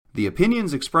The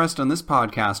opinions expressed on this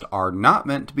podcast are not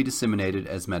meant to be disseminated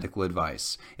as medical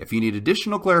advice. If you need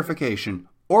additional clarification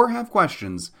or have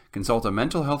questions, consult a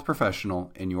mental health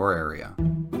professional in your area.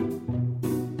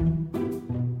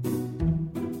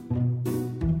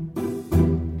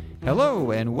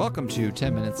 Hello, and welcome to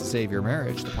 10 Minutes to Save Your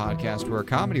Marriage, the podcast where a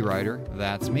comedy writer,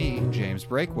 that's me, James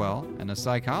Breakwell, and a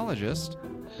psychologist,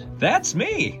 that's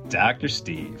me, Dr.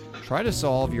 Steve, try to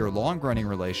solve your long-running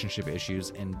relationship issues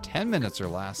in 10 minutes or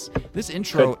less. This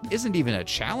intro isn't even a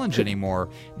challenge anymore.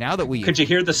 Now that we... Could you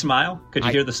hear the smile? Could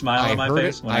you hear the smile on my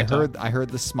face? I heard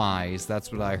the smize. That's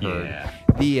what I heard.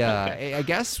 Yeah. I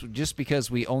guess just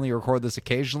because we only record this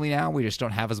occasionally now, we just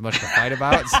don't have as much to fight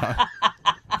about. So...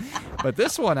 But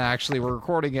this one, actually, we're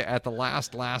recording it at the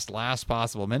last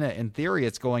possible minute. In theory,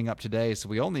 it's going up today, so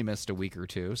we only missed a week or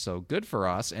two, so good for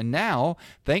us. And now,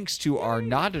 thanks to our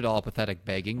not at all pathetic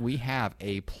begging, we have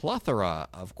a plethora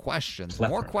of questions.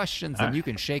 More questions than you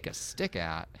can shake a stick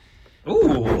at.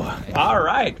 Ooh, all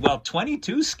right. Well,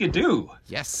 22 skidoo.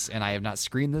 Yes, and I have not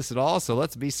screened this at all, so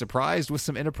let's be surprised with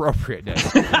some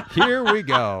inappropriateness. Here we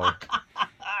go.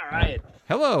 All right.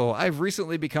 Hello, I've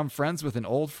recently become friends with an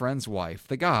old friend's wife.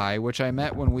 The guy, which I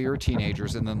met when we were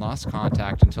teenagers and then lost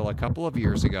contact until a couple of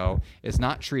years ago, is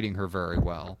not treating her very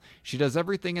well. She does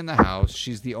everything in the house,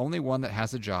 she's the only one that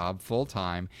has a job,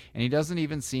 full-time, and he doesn't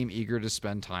even seem eager to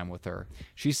spend time with her.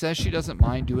 She says she doesn't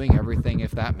mind doing everything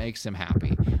if that makes him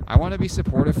happy. I want to be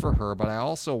supportive for her, but I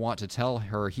also want to tell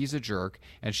her he's a jerk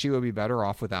and she would be better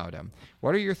off without him.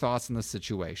 What are your thoughts on this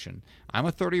situation? I'm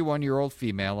a 31-year-old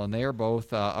female, and they are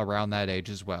both around that age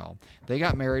as well. They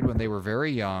got married when they were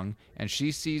very young, and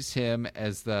she sees him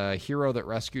as the hero that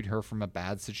rescued her from a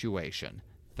bad situation.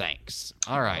 Thanks.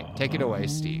 All right, take it away,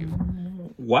 Steve.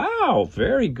 Wow,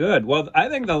 very good. Well, I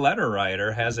think the letter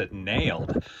writer has it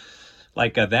nailed.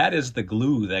 That is the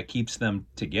glue that keeps them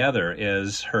together,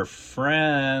 is her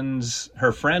friend's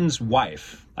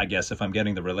wife, I guess, if I'm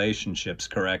getting the relationships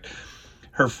correct.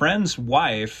 Her friend's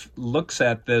wife looks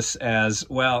at this as,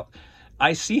 well,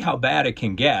 I see how bad it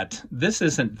can get. This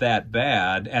isn't that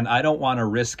bad, and I don't want to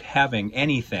risk having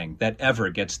anything that ever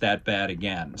gets that bad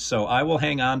again. So I will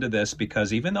hang on to this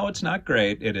because even though it's not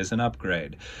great, it is an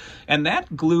upgrade. And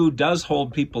that glue does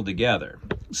hold people together.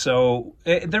 So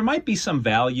there might be some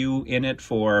value in it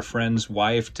for a friend's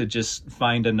wife to just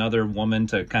find another woman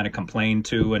to kind of complain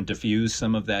to and diffuse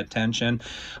some of that tension.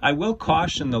 I will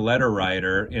caution the letter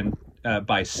writer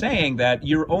by saying that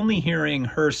you're only hearing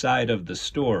her side of the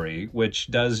story,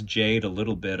 which does jade a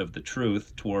little bit of the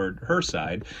truth toward her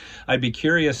side. I'd be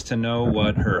curious to know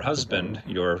what her husband,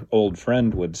 your old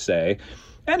friend, would say.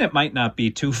 And it might not be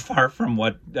too far from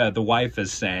what the wife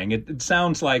is saying. It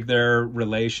sounds like their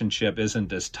relationship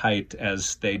isn't as tight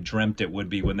as they dreamt it would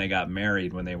be when they got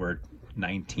married, when they were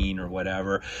 19 or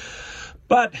whatever.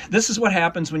 But this is what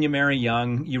happens when you marry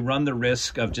young. You run the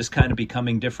risk of just kind of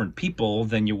becoming different people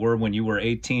than you were when you were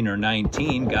 18 or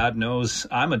 19. God knows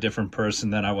I'm a different person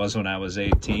than I was when I was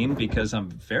 18 because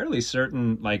I'm fairly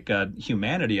certain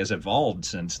humanity has evolved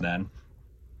since then.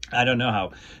 I don't know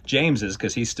how James is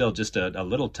because he's still just a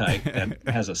little tyke and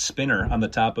has a spinner on the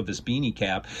top of his beanie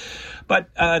cap. But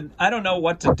I don't know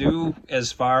what to do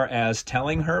as far as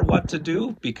telling her what to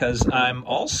do because I'm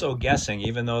also guessing,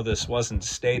 even though this wasn't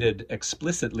stated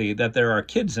explicitly, that there are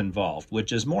kids involved,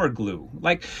 which is more glue.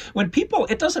 Like when people,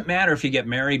 it doesn't matter if you get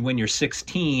married when you're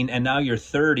 16 and now you're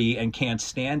 30 and can't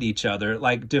stand each other.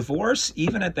 Like divorce,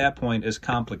 even at that point, is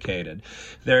complicated.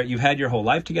 You've had your whole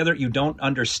life together. You don't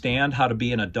understand how to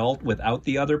be an adult without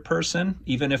the other person.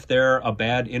 Even if they're a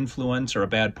bad influence or a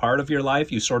bad part of your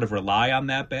life, you sort of rely on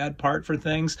that bad part for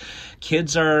things.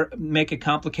 Kids make it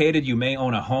complicated. You may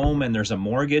own a home and there's a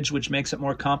mortgage, which makes it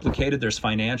more complicated. There's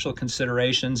financial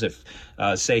considerations if,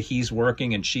 say, he's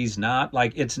working and she's not.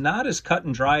 Like, it's not as cut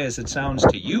and dry as it sounds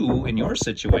to you in your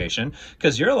situation,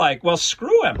 because you're like, well,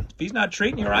 screw him. If he's not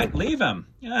treating you right, leave him.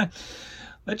 Yeah.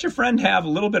 Let your friend have a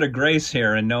little bit of grace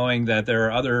here in knowing that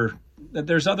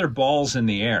there's other balls in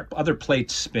the air, other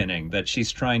plates spinning that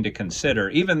she's trying to consider,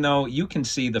 even though you can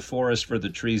see the forest for the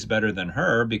trees better than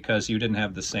her because you didn't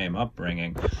have the same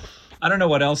upbringing. I don't know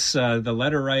what else the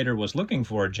letter writer was looking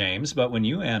for, James, but when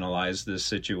you analyze this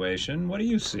situation, what do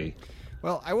you see?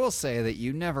 Well, I will say that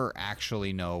you never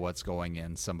actually know what's going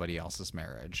in somebody else's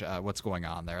marriage, what's going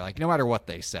on there. Like, no matter what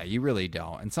they say, you really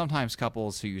don't. And sometimes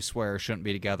couples who you swear shouldn't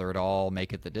be together at all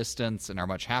make it the distance and are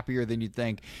much happier than you'd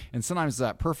think. And sometimes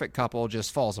that perfect couple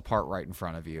just falls apart right in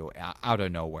front of you, out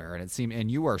of nowhere.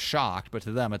 And you are shocked, but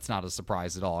to them, it's not a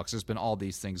surprise at all because there's been all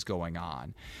these things going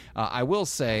on. I will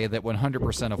say that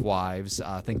 100% of wives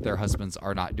think their husbands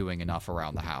are not doing enough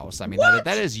around the house. I mean,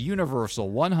 that is universal,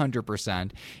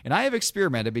 100%. And I have experienced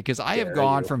experimented because I have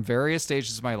gone from various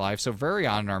stages of my life. So very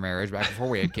on in our marriage, back before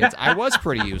we had kids, I was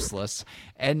pretty useless.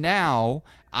 And now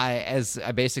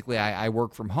I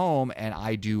work from home and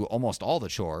I do almost all the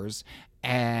chores.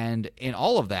 And in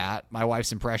all of that, my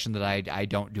wife's impression that I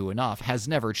don't do enough has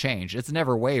never changed. It's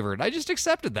never wavered. I just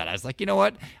accepted that. I was like, you know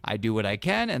what? I do what I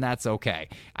can, and that's okay.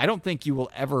 I don't think you will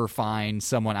ever find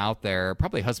someone out there,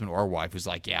 probably husband or wife, who's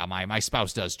like, yeah, my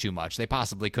spouse does too much. They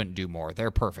possibly couldn't do more. They're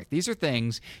perfect. These are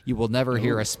things you will never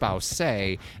hear a spouse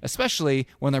say, especially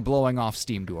when they're blowing off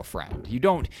steam to a friend. You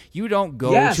don't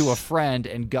go to a friend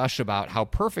and gush about how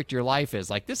perfect your life is.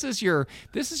 Like, this is your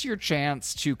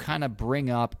chance to kind of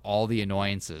bring up all the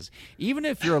annoyances. Even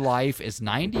if your life is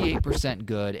 98%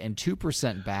 good and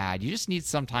 2% bad, you just need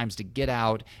sometimes to get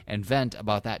out and vent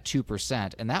about that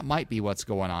 2%, and that might be what's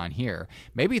going on here.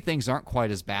 Maybe things aren't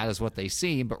quite as bad as what they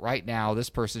seem, but right now this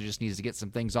person just needs to get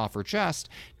some things off her chest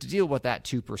to deal with that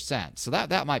 2%. So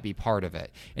that might be part of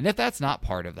it. And if that's not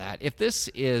part of that, if this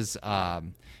is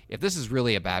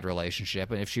really a bad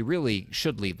relationship, and if she really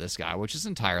should leave this guy, which is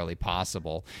entirely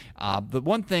possible, the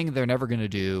one thing they're never going to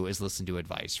do is listen to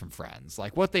advice from friends.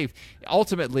 Like,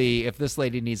 ultimately, if this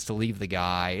lady needs to leave the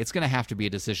guy, it's going to have to be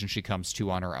a decision she comes to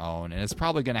on her own, and it's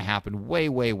probably going to happen way,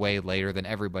 way, way later than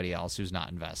everybody else who's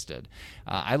not invested.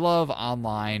 I love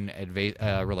online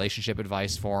relationship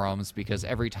advice forums because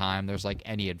every time there's like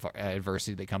any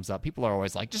adversity that comes up, people are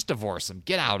always like, just divorce him,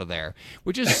 get out of there,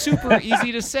 which is super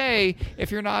easy to say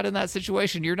if you're not in that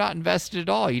situation. You're not invested at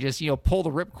all. You just pull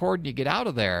the ripcord and you get out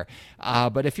of there.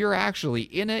 But if you're actually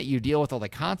in it, you deal with all the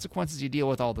consequences, you deal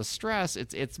with all the stress.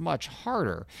 It's much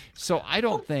harder. So I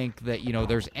don't think that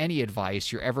there's any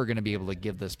advice you're ever going to be able to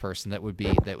give this person that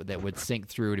would sink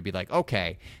through to be like,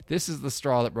 okay, this is the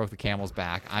straw that broke the camel's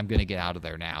back. I'm going to get out of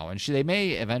there now. And they may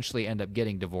eventually end up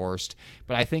getting divorced,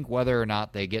 but I think whether or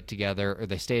not they get together or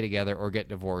they stay together or get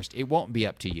divorced, it won't be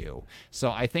up to you. So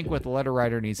I think what the letter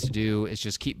writer needs to do is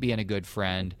just keep being a good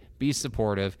friend, be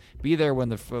supportive, be there when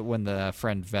the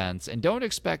friend vents, and don't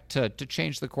expect to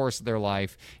change the course of their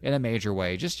life in a major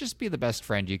way. Just be the best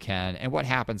friend you can, and what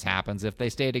happens. If they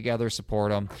stay together,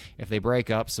 support them. If they break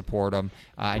up, support them,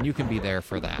 and you can be there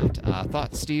for that.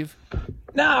 Thoughts, Steve?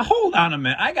 Now, hold on a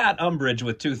minute. I got umbrage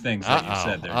with two things that you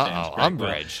said there, James.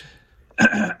 Umbrage.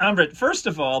 Umbrage. First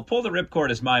of all, pull the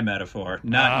ripcord is my metaphor,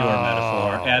 not your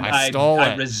metaphor,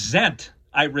 and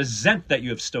I resent that you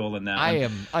have stolen that. I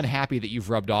am unhappy that you've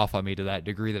rubbed off on me to that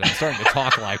degree that I'm starting to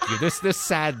talk like you. This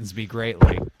saddens me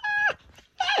greatly.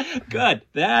 Good.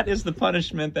 That is the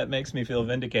punishment that makes me feel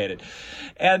vindicated.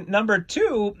 And number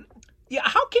two,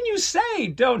 how can you say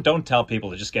don't tell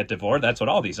people to just get divorced? That's what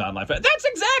all these online friends. That's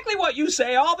exactly what you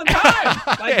say all the time.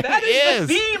 Like, that is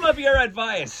the theme of your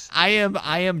advice. I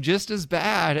am just as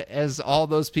bad as all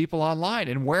those people online.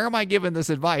 And where am I giving this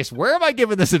advice? Where am I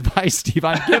giving this advice, Steve?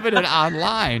 I'm giving it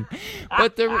online.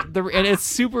 But and it's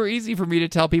super easy for me to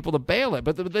tell people to bail it.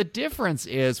 But the difference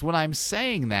is when I'm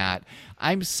saying that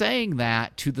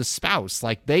to the spouse.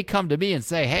 Like, they come to me and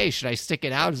say, hey, should I stick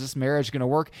it out? Is this marriage going to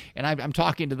work? And I'm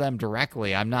talking to them directly.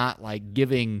 I'm not like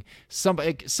giving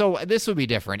somebody. So this would be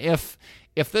different.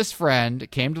 If this friend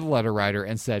came to the letter writer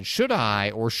and said, should I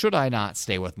or should I not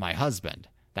stay with my husband?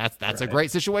 That's right. A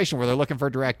great situation where they're looking for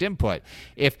direct input.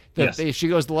 If she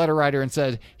goes to the letter writer and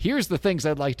said, here's the things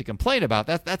I'd like to complain about,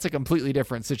 that's a completely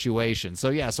different situation.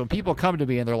 So when people come to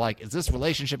me and they're like, is this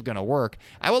relationship going to work?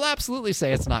 I will absolutely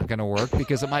say it's not going to work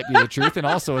because it might be the truth, and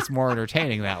also it's more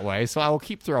entertaining that way. So I will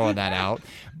keep throwing that out.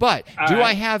 But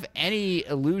I have any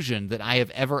illusion that I have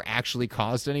ever actually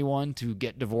caused anyone to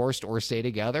get divorced or stay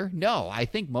together? No. I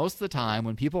think most of the time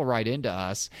when people write into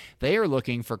us, they are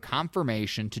looking for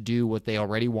confirmation to do what they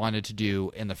already wanted to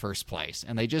do in the first place,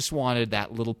 and they just wanted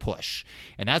that little push,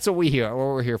 and that's what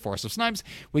we're here for. So sometimes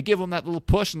we give them that little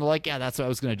push and they're like, yeah, that's what I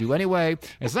was going to do anyway,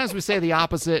 and sometimes we say the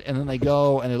opposite and then they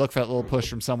go and they look for that little push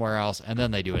from somewhere else and then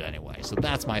they do it anyway. So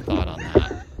that's my thought on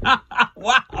that.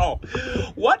 Wow,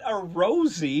 what a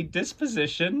rosy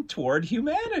disposition toward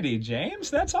humanity, James.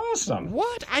 That's awesome.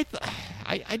 What?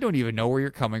 I don't even know where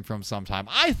you're coming from sometimes.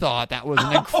 I thought that was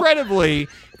an incredibly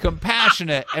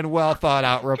compassionate and well thought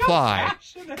out reply.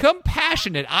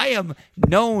 Compassionate. I am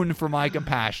known for my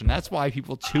compassion. That's why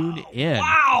people tune in.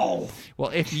 Wow.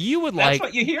 Well, if you would That's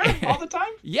what you hear all the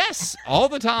time? Yes, all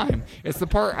the time. It's the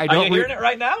part I Are don't you hearing it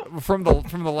right now? From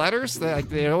the letters.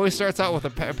 It always starts out with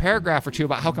a paragraph or two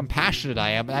about how compassionate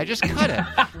I am, and I just cut it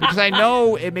because I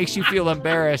know it makes you feel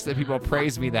embarrassed that people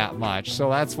praise me that much. So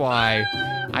that's why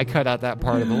I cut out that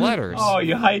part of the letters. Oh,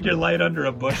 you hide your light under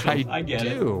a bushel. I get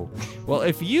it. Well,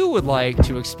 if you would like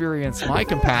to experience my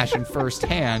compassion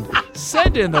firsthand,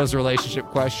 send in those relationship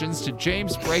questions to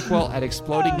James Breakwell at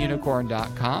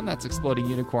explodingunicorn.com. That's exploding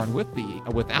unicorn with the E.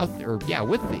 With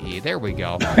the E. There we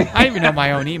go. I even know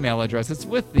my own email address. It's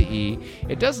with the E.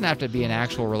 It doesn't have to be an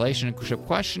actual relationship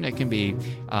question. It can be,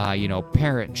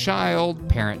 parent-child,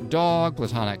 parent-dog,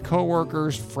 platonic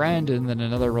coworkers, friend, and then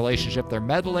another relationship they're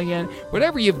meddling in.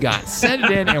 Whatever you've got, send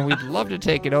it in, and we'd love to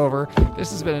take it over.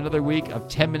 This has been another week of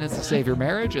 10 Minutes to Save Your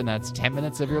Marriage, and that's 10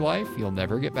 minutes of your life you'll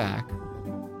never get back.